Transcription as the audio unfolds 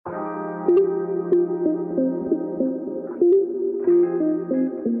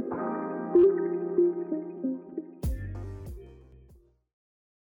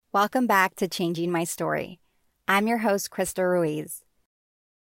Welcome back to Changing My Story. I'm your host, Krista Ruiz.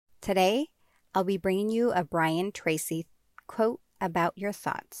 Today, I'll be bringing you a Brian Tracy quote about your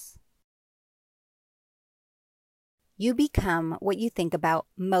thoughts. You become what you think about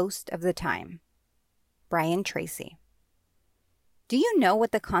most of the time. Brian Tracy. Do you know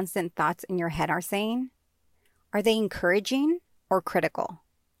what the constant thoughts in your head are saying? Are they encouraging or critical?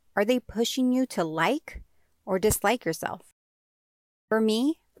 Are they pushing you to like or dislike yourself? For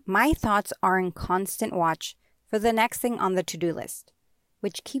me, my thoughts are in constant watch for the next thing on the to-do list,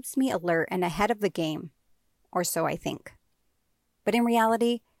 which keeps me alert and ahead of the game, or so I think. But in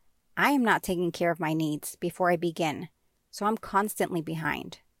reality, I am not taking care of my needs before I begin, so I'm constantly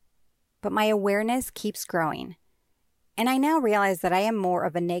behind. But my awareness keeps growing, and I now realize that I am more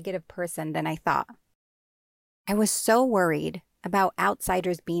of a negative person than I thought. I was so worried about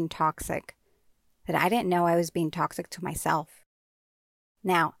outsiders being toxic that I didn't know I was being toxic to myself.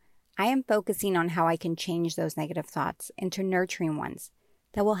 Now, I am focusing on how I can change those negative thoughts into nurturing ones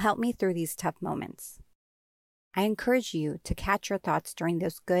that will help me through these tough moments. I encourage you to catch your thoughts during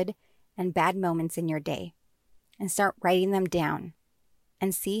those good and bad moments in your day and start writing them down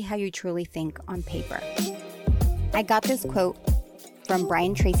and see how you truly think on paper. I got this quote from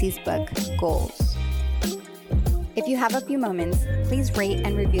Brian Tracy's book, Goals. If you have a few moments, please rate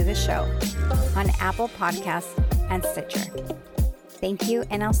and review the show on Apple Podcasts and Stitcher. Thank you,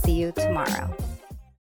 and I'll see you tomorrow.